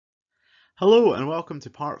Hello and welcome to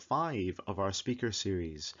part 5 of our speaker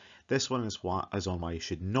series. This one is on why you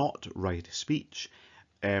should not write a speech.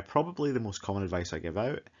 Probably the most common advice I give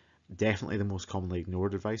out, definitely the most commonly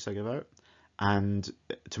ignored advice I give out, and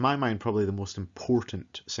to my mind probably the most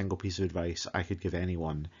important single piece of advice I could give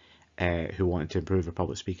anyone who wanted to improve their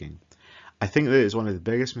public speaking. I think that it's one of the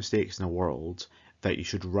biggest mistakes in the world that you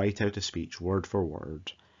should write out a speech word for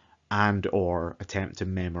word and or attempt to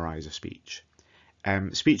memorize a speech.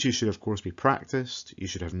 Speeches should of course be practiced. You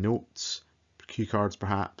should have notes, cue cards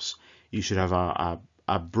perhaps. You should have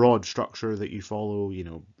a broad structure that you follow,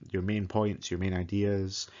 your main points, your main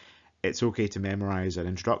ideas. It's okay to memorize an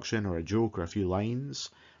introduction or a joke or a few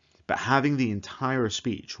lines, but having the entire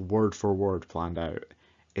speech word for word planned out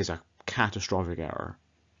is a catastrophic error.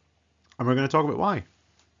 And we're going to talk about why.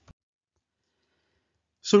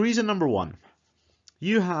 So reason number one,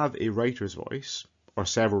 you have a writer's voice or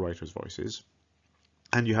several writers' voices,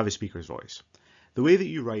 and you have a speaker's voice. The way that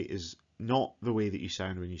you write is not the way that you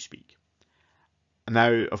sound when you speak.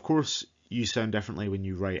 Now, of course, you sound differently when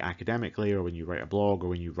you write academically or when you write a blog or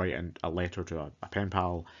when you write a letter to a pen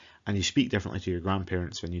pal, and you speak differently to your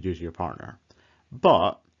grandparents than you do to your partner.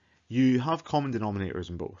 But you have common denominators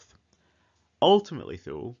in both. Ultimately,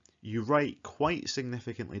 though, you write quite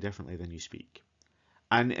significantly differently than you speak.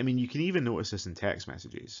 And I mean, you can even notice this in text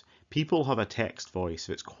messages. People have a text voice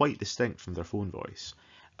that's quite distinct from their phone voice.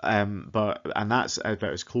 And that's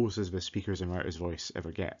about as close as the speaker's and writer's voice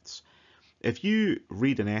ever gets. If you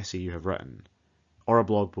read an essay you have written, or a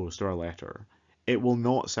blog post or a letter, it will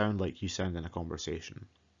not sound like you sound in a conversation.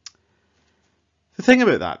 The thing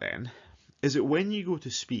about that then is that when you go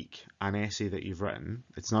to speak an essay that you've written,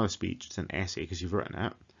 it's not a speech, it's an essay because you've written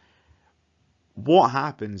it, what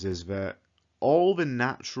happens is that all the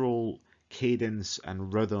natural cadence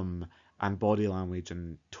and rhythm and body language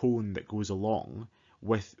and tone that goes along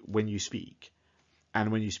with when you speak.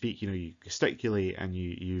 And when you speak, you gesticulate and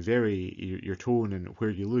you vary your tone and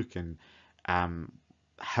where you look and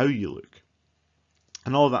how you look.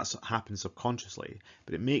 And all of that happens subconsciously,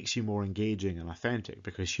 but it makes you more engaging and authentic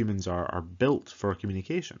because humans are built for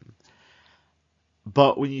communication.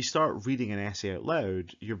 But when you start reading an essay out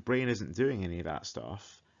loud, your brain isn't doing any of that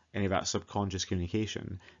stuff, any of that subconscious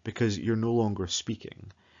communication, because you're no longer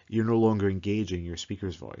speaking. You're no longer engaging your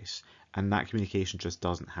speaker's voice, and that communication just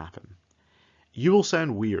doesn't happen. You will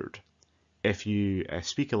sound weird if you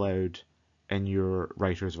speak aloud in your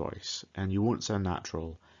writer's voice, and you won't sound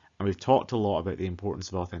natural. And we've talked a lot about the importance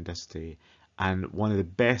of authenticity, and one of the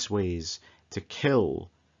best ways to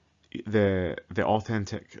kill the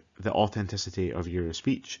authenticity of your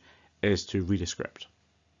speech is to read a script.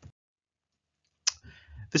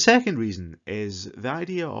 The second reason is the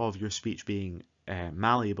idea of your speech being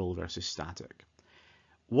malleable versus static.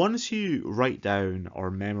 Once you write down or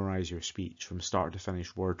memorize your speech from start to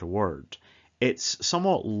finish, word to word, it's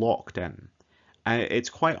somewhat locked in. And it's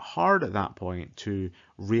quite hard at that point to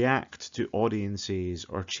react to audiences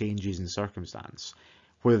or changes in circumstance,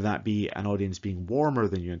 whether that be an audience being warmer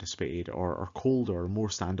than you anticipated, or colder, more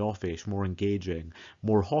standoffish, more engaging,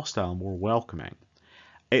 more hostile, more welcoming.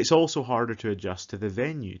 It's also harder to adjust to the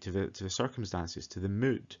venue, to the circumstances, to the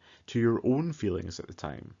mood, to your own feelings at the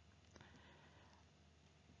time.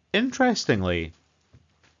 Interestingly,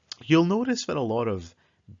 you'll notice that a lot of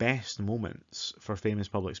best moments for famous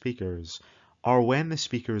public speakers are when the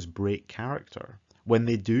speakers break character, when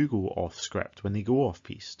they do go off script, when they go off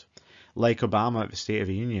piste. Like Obama at the State of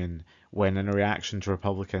the Union, when in a reaction to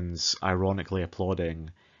Republicans ironically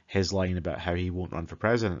applauding his line about how he won't run for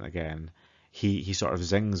president again, he sort of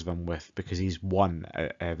zings them with, because he's won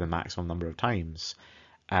the maximum number of times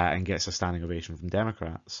and gets a standing ovation from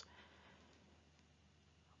Democrats.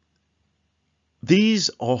 These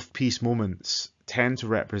off-piste moments tend to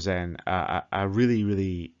represent a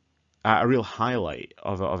real highlight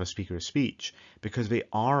of a speaker's speech, because they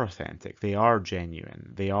are authentic, they are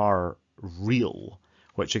genuine, they are real,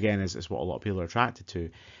 which again is what a lot of people are attracted to.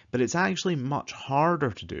 But it's actually much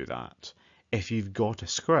harder to do that if you've got a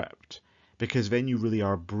script, because then you really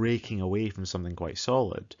are breaking away from something quite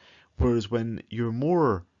solid. Whereas when you're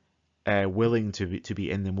more willing to be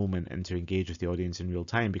in the moment and to engage with the audience in real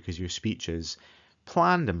time, because your speech is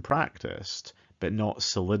planned and practiced but not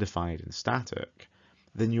solidified and static,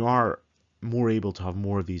 then you are more able to have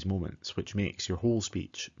more of these moments, which makes your whole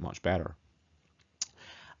speech much better.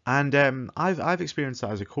 And I've experienced that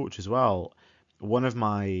as a coach as well. One of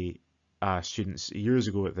my students years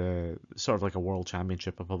ago at the sort of like a world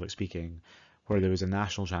championship of public speaking, where there was a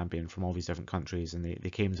national champion from all these different countries, and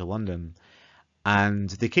they came to London. And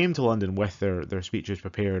they came to London with their speeches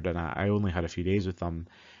prepared, and I only had a few days with them.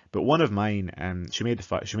 But one of mine, she made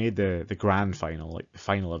the grand final, like the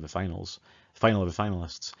final of the finals, final of the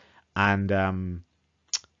finalists, and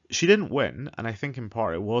she didn't win. And I think in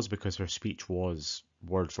part it was because her speech was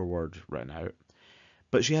word for word written out.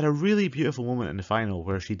 But she had a really beautiful moment in the final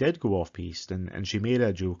where she did go off piste, and she made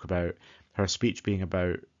a joke about her speech being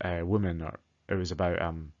about women, or it was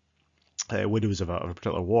about widows of a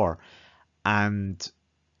particular war, and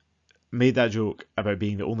made that joke about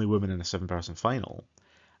being the only woman in a 7-person final,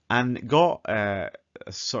 and got a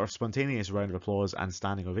sort of spontaneous round of applause and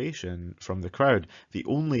standing ovation from the crowd. The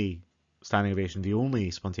only standing ovation, the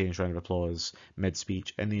only spontaneous round of applause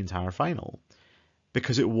mid-speech in the entire final,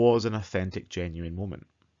 because it was an authentic, genuine moment.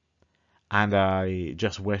 And I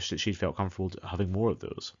just wish that she'd felt comfortable having more of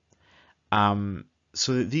those.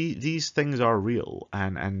 So these things are real,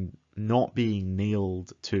 and not being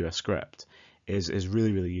nailed to a script is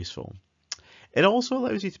really, really useful. It also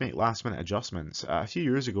allows you to make last minute adjustments. A few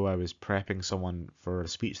years ago, I was prepping someone for a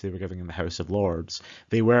speech they were giving in the House of Lords.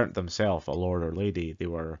 They weren't themselves a lord or lady, they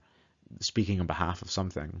were speaking on behalf of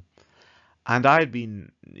something. And I'd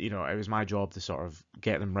been, it was my job to sort of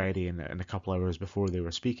get them ready in a couple hours before they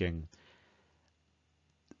were speaking.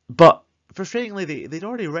 But frustratingly, they'd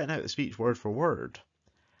already written out the speech word for word.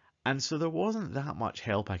 And so there wasn't that much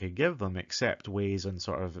help I could give them, except ways on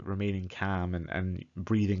sort of remaining calm and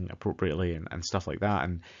breathing appropriately and stuff like that,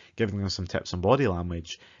 and giving them some tips on body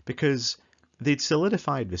language, because they'd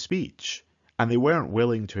solidified the speech and they weren't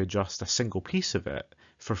willing to adjust a single piece of it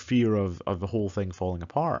for fear of the whole thing falling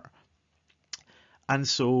apart. And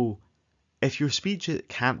so if your speech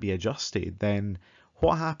can't be adjusted, then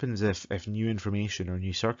what happens if new information or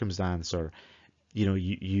new circumstance, or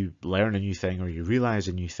you learn a new thing or you realize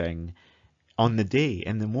a new thing on the day,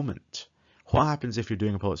 in the moment? What happens if you're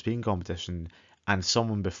doing a public speaking competition and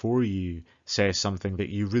someone before you says something that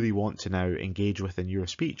you really want to now engage with in your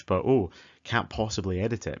speech, but can't possibly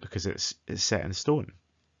edit it because it's set in stone?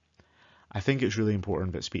 I think it's really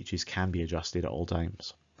important that speeches can be adjusted at all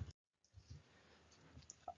times.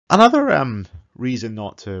 Another reason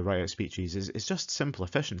not to write out speeches is just simple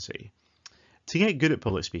efficiency. To get good at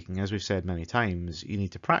public speaking, as we've said many times, you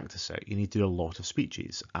need to practice it. You need to do a lot of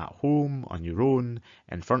speeches at home, on your own,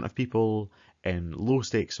 in front of people, in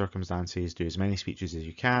low-stakes circumstances. Do as many speeches as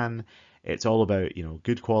you can. It's all about,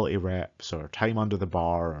 good quality reps, or time under the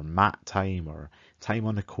bar, or mat time, or time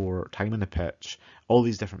on the court, time on the pitch. All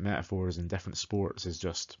these different metaphors in different sports is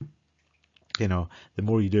just, the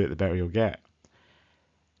more you do it, the better you'll get.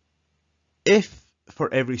 If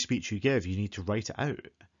for every speech you give, you need to write it out,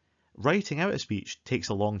 writing out a speech takes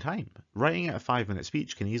a long time. Writing out a 5-minute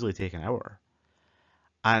speech can easily take an hour.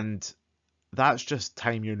 And that's just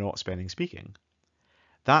time you're not spending speaking.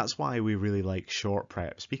 That's why we really like short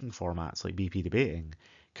prep speaking formats like BP Debating,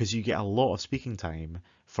 because you get a lot of speaking time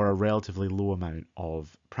for a relatively low amount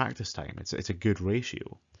of practice time. It's a good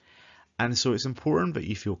ratio. And so it's important that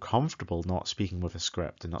you feel comfortable not speaking with a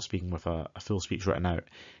script and not speaking with a full speech written out,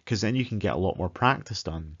 because then you can get a lot more practice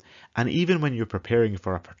done. And even when you're preparing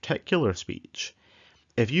for a particular speech,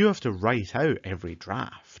 if you have to write out every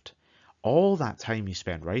draft, all that time you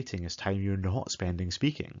spend writing is time you're not spending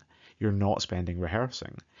speaking. You're not spending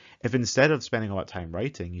rehearsing. If instead of spending all that time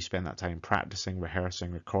writing, you spend that time practicing,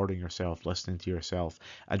 rehearsing, recording yourself, listening to yourself,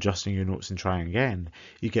 adjusting your notes and trying again,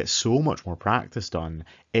 you get so much more practice done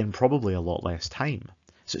in probably a lot less time.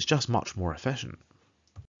 So it's just much more efficient.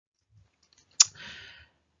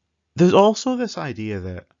 There's also this idea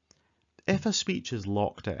that if a speech is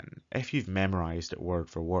locked in, if you've memorized it word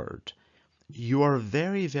for word, you are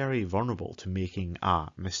very, very vulnerable to making a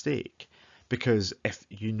mistake. Because if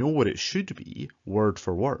you know what it should be, word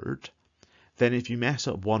for word, then if you mess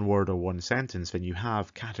up one word or one sentence, then you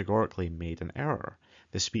have categorically made an error.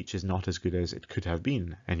 The speech is not as good as it could have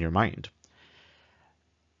been in your mind.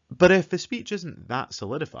 But if the speech isn't that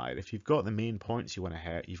solidified, if you've got the main points you want to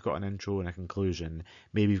hit, you've got an intro and a conclusion,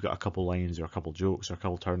 maybe you've got a couple lines or a couple jokes or a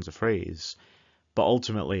couple turns of phrase, but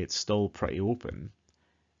ultimately it's still pretty open,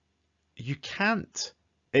 it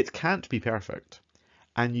can't be perfect.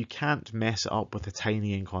 And you can't mess it up with a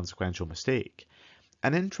tiny inconsequential mistake.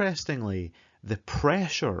 And interestingly, the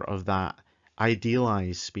pressure of that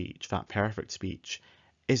idealized speech, that perfect speech,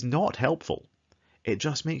 is not helpful. It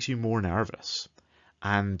just makes you more nervous.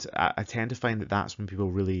 And I tend to find that that's when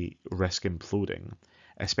people really risk imploding,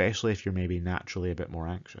 especially if you're maybe naturally a bit more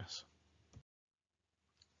anxious.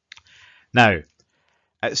 Now,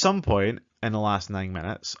 at some point in the last 9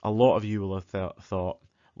 minutes, a lot of you will have thought,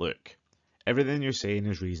 look, everything you're saying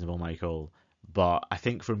is reasonable, Michael, but I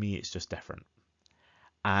think for me it's just different.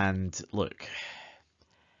 And look,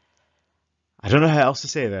 I don't know how else to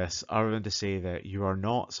say this other than to say that you are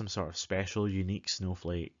not some sort of special, unique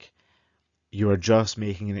snowflake. You are just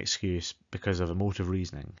making an excuse because of emotive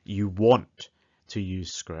reasoning. You want to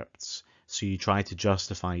use scripts, so you try to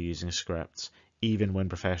justify using scripts, even when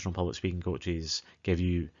professional public speaking coaches give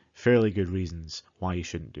you fairly good reasons why you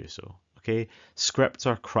shouldn't do so. Okay? Scripts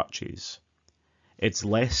are crutches. It's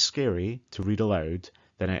less scary to read aloud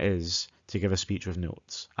than it is to give a speech with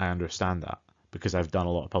notes. I understand that because I've done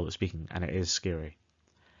a lot of public speaking and it is scary.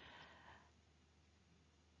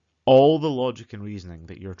 All the logic and reasoning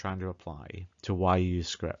that you're trying to apply to why you use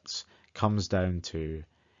scripts comes down to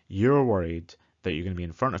you're worried that you're going to be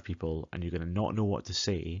in front of people and you're going to not know what to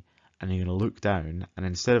say, and you're going to look down, and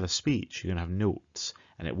instead of a speech, you're going to have notes,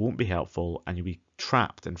 and it won't be helpful, and you'll be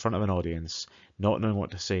trapped in front of an audience, not knowing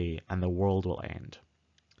what to say, and the world will end.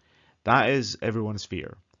 That is everyone's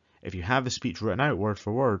fear. If you have the speech written out word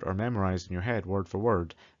for word or memorized in your head word for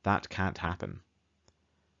word, that can't happen.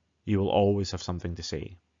 You will always have something to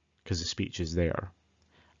say because the speech is there.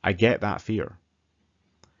 I get that fear.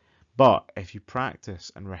 But if you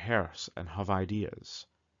practice and rehearse and have ideas,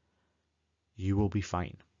 you will be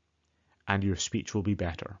fine and your speech will be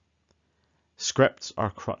better. Scripts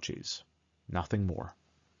are crutches, nothing more.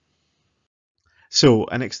 So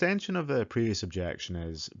an extension of the previous objection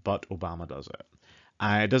is, but Obama does it.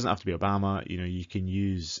 It doesn't have to be Obama. You can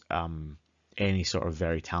use any sort of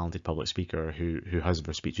very talented public speaker who has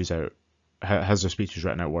their speeches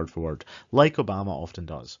written out word for word, like Obama often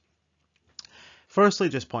does. Firstly,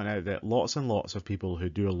 just point out that lots and lots of people who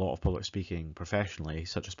do a lot of public speaking professionally,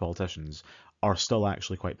 such as politicians, are still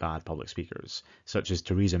actually quite bad public speakers, such as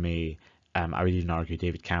Theresa May. I would even argue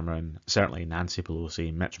David Cameron, certainly Nancy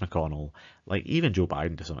Pelosi, Mitch McConnell, like even Joe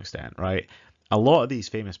Biden to some extent, right? A lot of these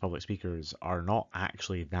famous public speakers are not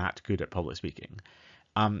actually that good at public speaking.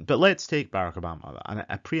 But let's take Barack Obama,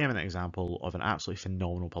 a preeminent example of an absolutely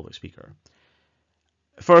phenomenal public speaker.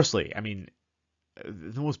 Firstly, I mean,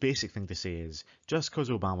 the most basic thing to say is just because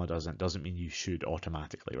Obama doesn't mean you should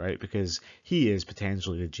automatically, right? Because he is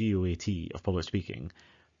potentially the GOAT of public speaking.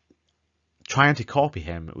 Trying to copy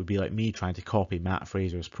him would be like me trying to copy Matt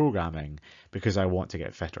Fraser's programming because I want to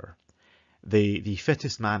get fitter. The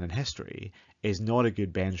fittest man in history is not a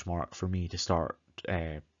good benchmark for me to start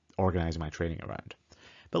organising my training around.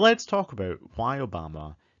 But let's talk about why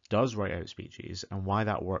Obama does write out speeches and why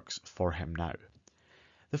that works for him now.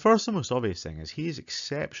 The first and most obvious thing is he is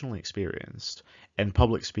exceptionally experienced in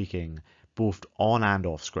public speaking, both on and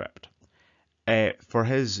off script. For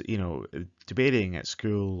his, debating at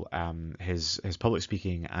school, his public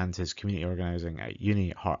speaking and his community organising at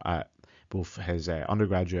uni, at both his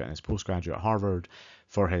undergraduate and his postgraduate at Harvard,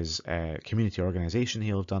 for his community organisation,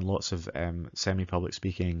 he'll have done lots of semi-public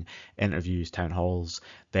speaking, interviews, town halls.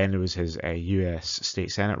 Then there was his US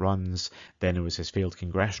state senate runs. Then there was his failed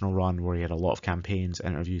congressional run where he had a lot of campaigns,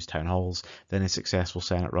 interviews, town halls. Then his successful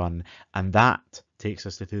senate run. And that takes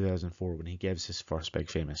us to 2004 when he gives his first big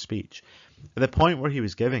famous speech. At the point where he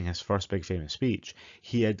was giving his first big famous speech,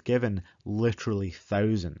 he had given literally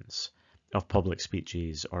thousands of public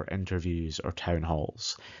speeches or interviews or town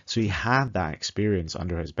halls. So he had that experience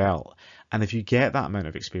under his belt. And if you get that amount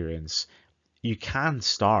of experience, you can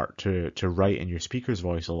start to write in your speaker's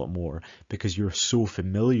voice a lot more because you're so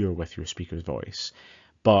familiar with your speaker's voice.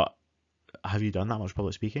 But have you done that much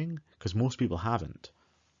public speaking? Because most people haven't.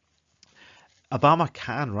 Obama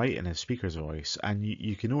can write in his speaker's voice, and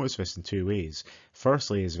you can notice this in two ways.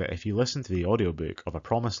 Firstly is that if you listen to the audiobook of A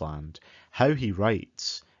Promised Land, how he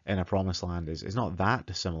writes in A Promised Land is not that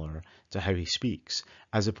dissimilar to how he speaks,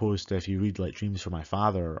 as opposed to if you read like Dreams from My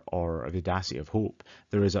Father or The Audacity of Hope,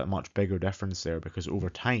 there is a much bigger difference there because over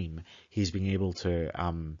time he's been able to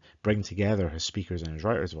bring together his speaker's and his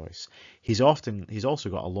writer's voice. He's also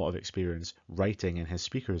got a lot of experience writing in his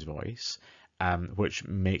speaker's voice, which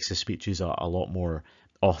makes his speeches a lot more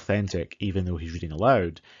authentic even though he's reading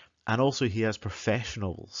aloud. And also he has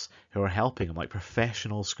professionals who are helping him, like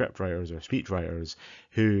professional scriptwriters or speechwriters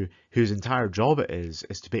whose entire job it is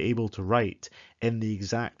to be able to write in the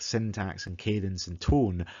exact syntax and cadence and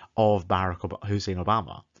tone of Barack Hussein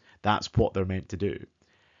Obama. That's what they're meant to do.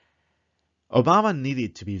 Obama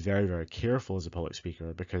needed to be very, very careful as a public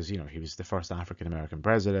speaker because, he was the first African-American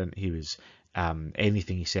president. He was,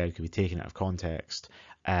 anything he said could be taken out of context.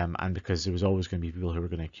 And because there was always going to be people who were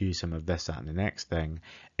going to accuse him of this, that, and the next thing,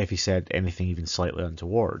 if he said anything even slightly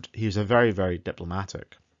untoward. He was a very, very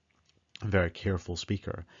diplomatic, very careful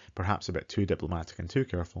speaker, perhaps a bit too diplomatic and too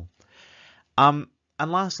careful. And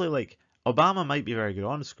lastly, Obama might be very good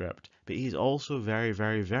on script, but he's also very,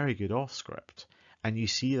 very, very good off script. And you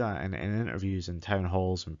see that in interviews and town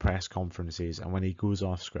halls and press conferences and when he goes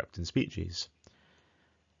off script in speeches.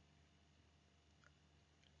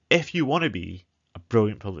 If you want to be a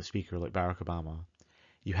brilliant public speaker like Barack Obama,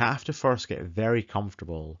 you have to first get very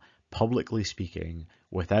comfortable publicly speaking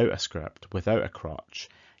without a script, without a crutch.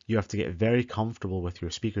 You have to get very comfortable with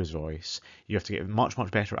your speaker's voice. You have to get much,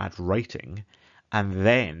 much better at writing. And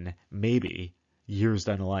then maybe years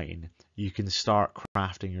down the line, you can start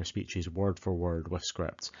crafting your speeches word for word with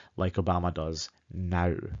scripts like Obama does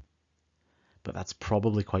now. But that's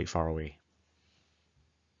probably quite far away.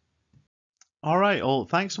 Alright, well,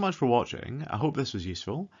 thanks so much for watching. I hope this was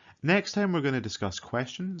useful. Next time we're going to discuss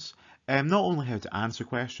questions, not only how to answer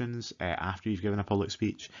questions after you've given a public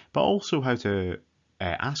speech, but also how to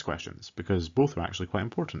ask questions, because both are actually quite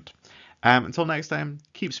important. Until next time,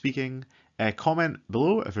 keep speaking. Comment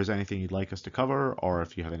below if there's anything you'd like us to cover or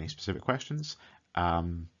if you have any specific questions.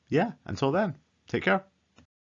 Yeah, until then, take care.